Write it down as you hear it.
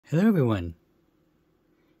Hello everyone,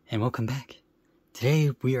 and welcome back.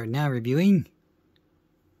 Today we are now reviewing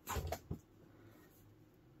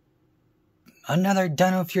another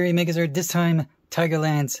Dino Fury Megazord, this time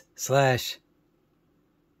TigerLance /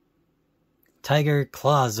 Tiger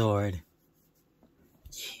Claw Zord.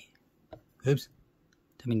 Yeah. Oops,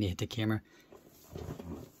 didn't mean to hit the camera.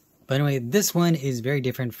 But anyway, this one is very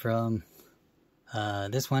different from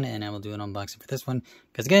this one, and I will do an unboxing for this one,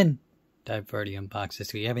 because again, I've already unboxed this.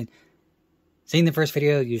 If you haven't seen the first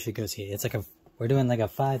video, you should go see it. It's like we're doing like a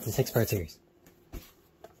 5 to 6 part series.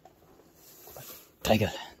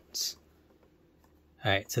 TigerLance.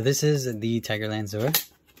 Alright, so this is the TigerLance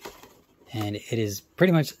Zord, and it is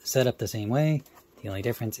pretty much set up the same way. The only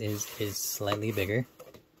difference is it is slightly bigger.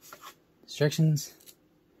 Instructions,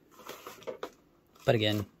 but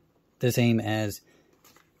again, the same as.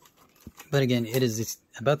 But again, it is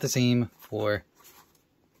about the same for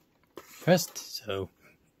rest. So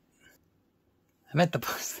I meant to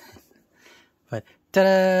post that, but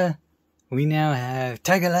ta-da! We now have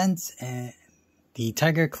TigerLance and the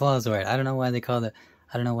Tiger Claw Zord. I don't know why they call it.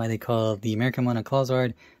 I don't know why they call the American one a Claw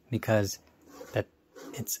Zord, because that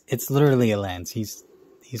it's literally a lance. He's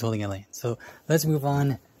holding a lance. So let's move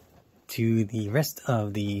on to the rest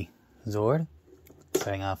of the Zord,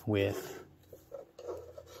 starting off with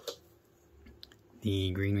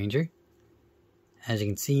the Green Ranger. As you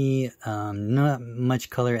can see, not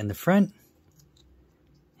much color in the front,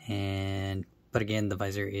 but again, the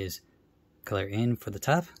visor is color in for the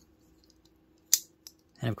top.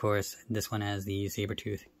 And of course, this one has the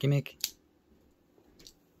saber-tooth gimmick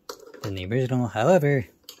than the original. However,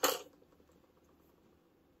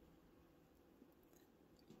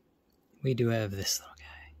 we do have this little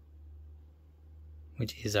guy,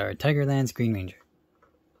 which is our TigerLance Green Ranger.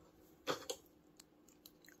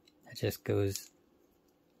 That just goes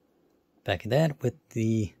back of that with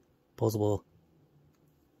the posable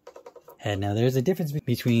head. Now there's a difference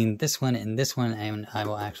between this one and this one, and I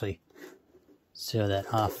will actually show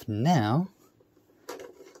that off now.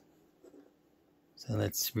 So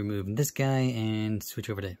let's remove this guy and switch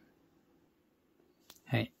over to.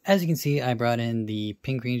 Alright, as you can see, I brought in the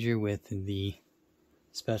Pink Ranger with the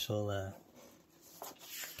special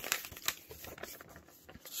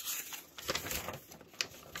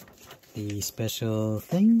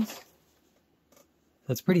things.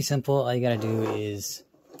 So it's pretty simple. All you gotta do is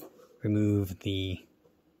remove this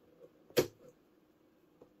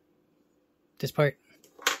part.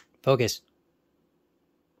 Focus.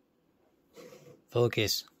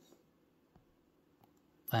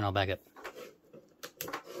 Final backup.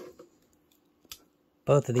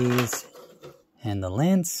 Both of these and the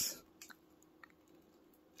lance.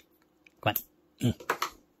 Come on.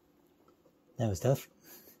 That was tough.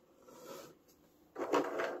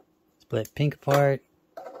 Split pink apart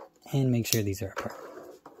and make sure these are apart.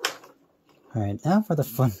 Alright, now for the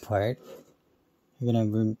fun part. You're gonna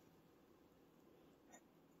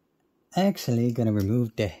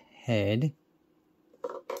remove the head.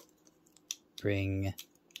 Bring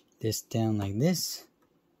this down like this.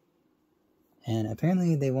 And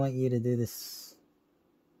apparently they want you to do this.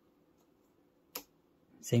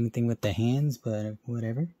 Same thing with the hands, but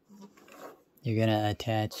whatever. You're gonna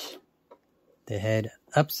attach the head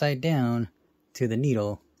upside down to the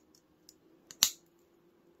needle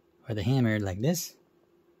or the hammer like this,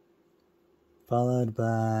 followed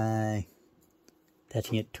by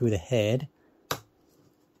attaching it to the head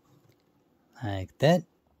like that.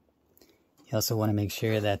 You also want to make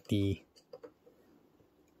sure that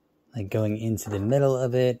going into the middle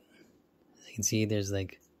of it, as you can see, there's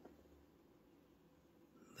like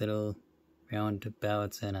little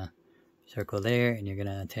roundabouts and a circle there, and you're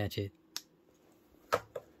gonna attach it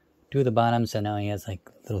to the bottom, so now he has like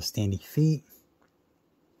little standy feet.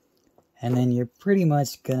 And then you're pretty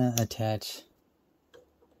much gonna attach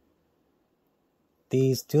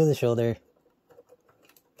these to the shoulder.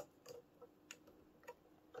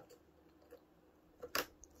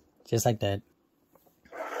 Just like that.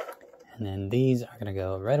 And then these are gonna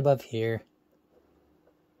go right above here.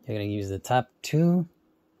 You're gonna use the top 2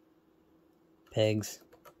 pegs.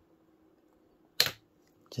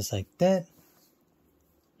 Just like that.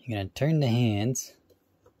 You're gonna turn the hands.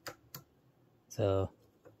 So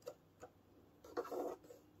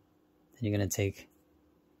then you're gonna take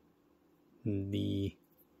the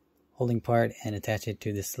holding part and attach it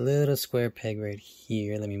to this little square peg right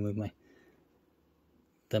here. Let me move my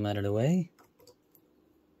thumb out of the way.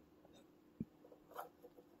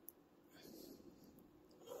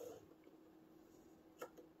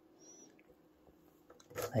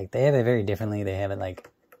 Like, they have it very differently. They have it like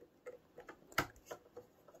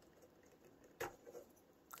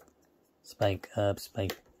spike up,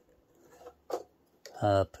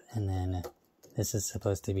 and then this is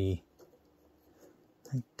supposed to be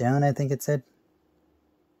down, I think it said.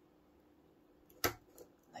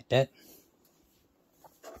 Like that.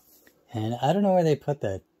 And I don't know where they put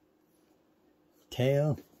the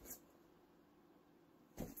tail.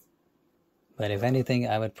 But if anything,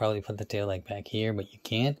 I would probably put the tail like back here, but you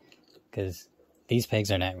can't, because these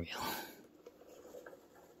pegs are not real.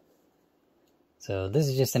 So this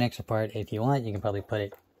is just an extra part. If you want, you can probably put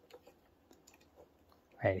it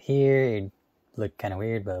right here. It'd look kind of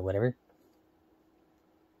weird, but whatever.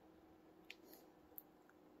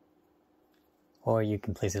 Or you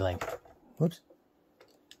can place it like, whoops.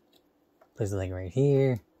 Place it like right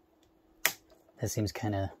here. That seems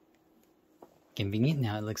kind of convenient.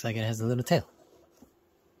 Now it looks like it has a little tail.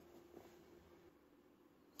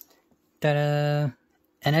 Ta-da!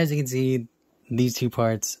 And as you can see, these two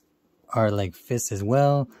parts are like fists as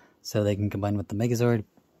well, so they can combine with the Megazord.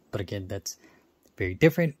 But again, that's very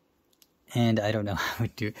different, and I don't know how I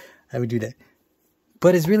would do that.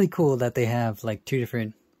 But it's really cool that they have like two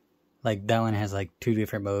different, like that one has like two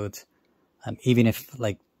different modes. Even if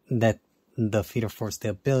like that the feet are force the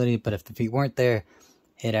ability, but if the feet weren't there,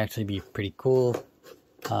 it'd actually be pretty cool.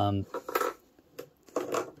 I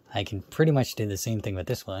can pretty much do the same thing with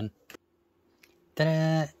this one.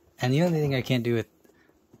 Ta-da! And the only thing I can't do with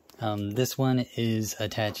this one is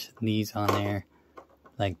attach these on there,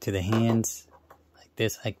 like to the hands, like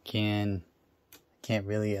this. I can't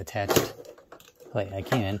really attach it. Wait, I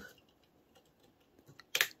can.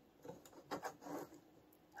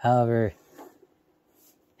 However,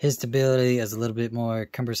 his stability is a little bit more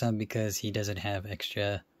cumbersome because he doesn't have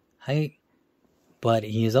extra height, but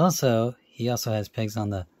he also has pegs on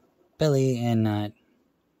the belly and not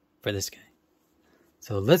for this guy.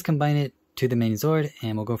 So let's combine it to the main Zord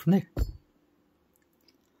and we'll go from there.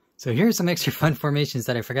 So here are some extra fun formations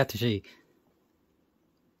that I forgot to show you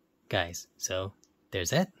guys. So there's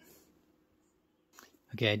that.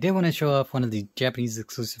 Okay, I did want to show off one of the Japanese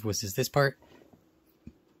exclusive, which is this part,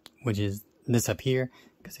 which is this up here,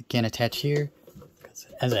 because it can't attach here, because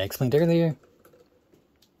as I explained earlier,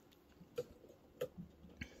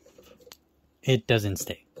 it doesn't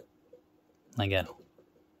stay like at all.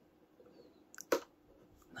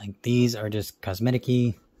 Like these are just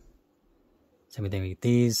cosmetic-y. Same thing with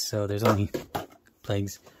these, so there's only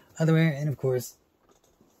plagues otherwhere, and of course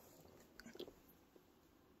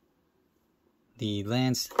the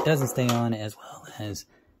lance doesn't stay on as well as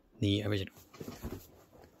the original.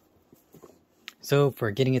 So for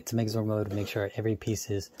getting it to Megazord mode, make sure every piece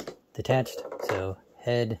is detached. So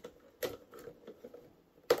head,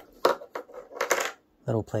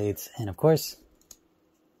 little plates, and of course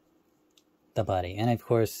the body. And of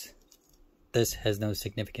course this has no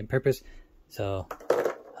significant purpose, so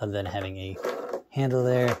other than having a handle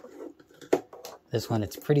there, this one,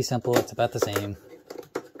 it's pretty simple. It's about the same.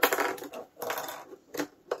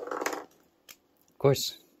 Of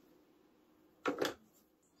course.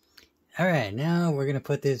 Alright, now we're going to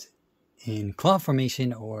put this in claw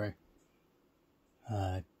formation, or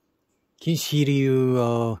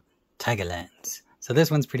KishiRyuOh TigerLance. So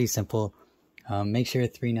this one's pretty simple. Make sure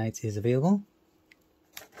 3 Knights is available.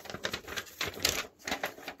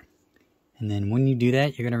 And then when you do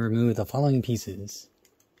that, you're going to remove the following pieces.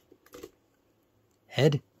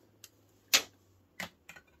 Head.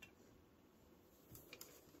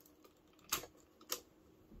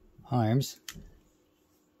 Arms.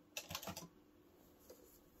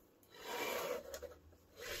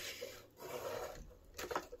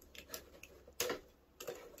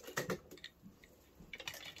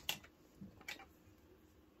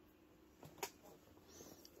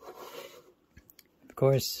 Of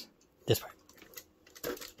course, this part.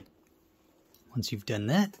 Once you've done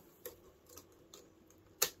that,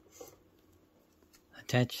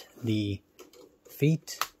 attach the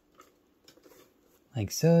feet like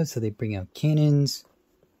so, so they bring out cannons.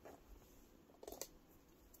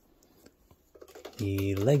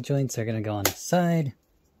 The leg joints are going to go on the side,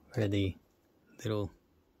 where the little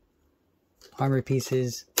armor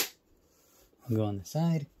pieces will go on the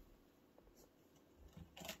side.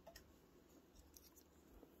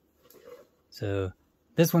 So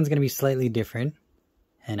this one's going to be slightly different,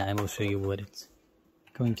 and I will show you what it's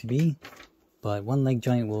going to be, but one leg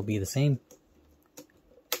joint will be the same.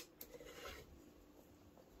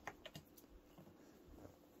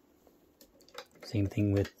 Same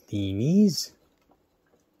thing with the knees.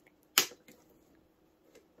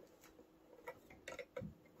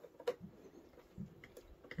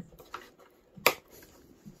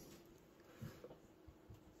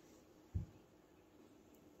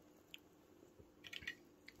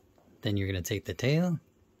 Then you're going to take the tail,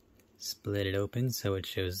 split it open so it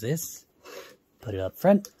shows this, put it up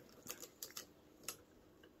front.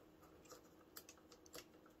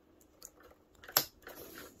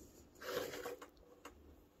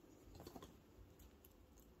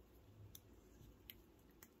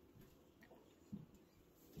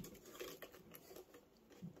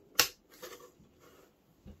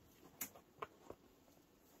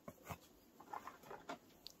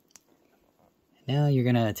 Now you're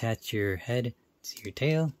going to attach your head to your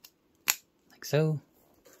tail, like so.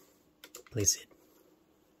 Place it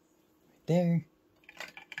right there.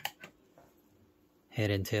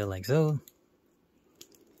 Head and tail like so.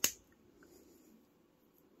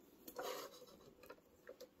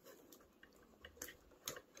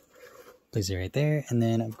 Place it right there. And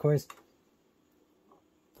then, of course,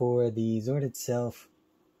 for the Zord itself,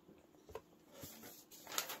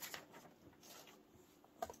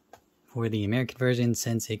 for the American version,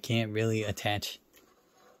 since it can't really attach,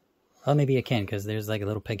 well, maybe it can, because there's like a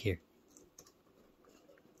little peg here.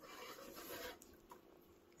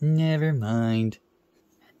 Never mind.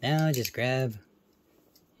 Now just grab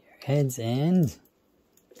your heads and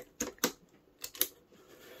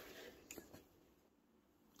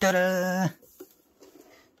ta-da!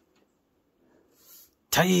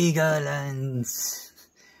 TigerLance!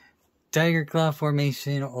 Tiger claw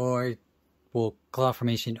formation, or well, claw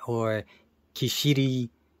formation, or KishiRyuOh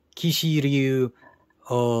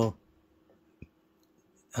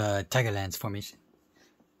TigerLance formation.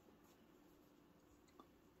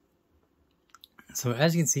 So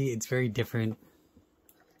as you can see, it's very different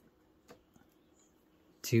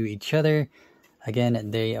to each other.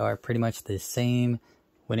 Again, they are pretty much the same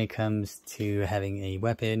when it comes to having a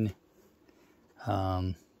weapon.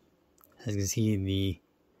 As you can see, the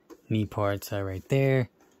knee parts are right there.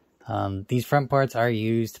 These front parts are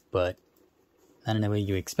used, but not in the way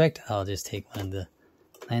you expect. I'll just take one of the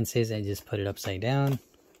lances and just put it upside down.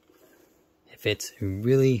 It fits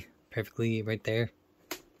really perfectly right there.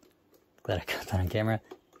 Glad I got that on camera,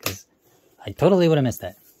 because I totally would have missed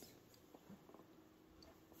that.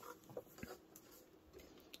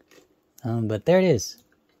 But there it is.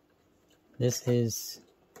 This is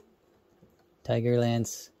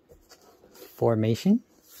TigerLance formation.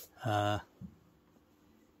 And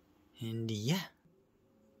yeah.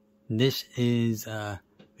 This is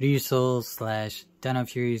Ryusoulger / Dino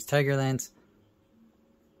Fury's TigerLance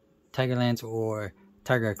or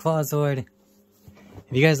Tiger Claw Zord.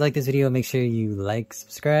 If you guys like this video, make sure you like,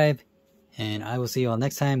 subscribe, and I will see you all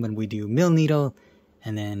next time when we do Mill Needle,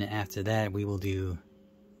 and then after that we will do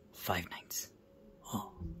Five Nights.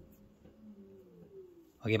 Oh.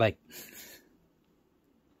 Okay, bye.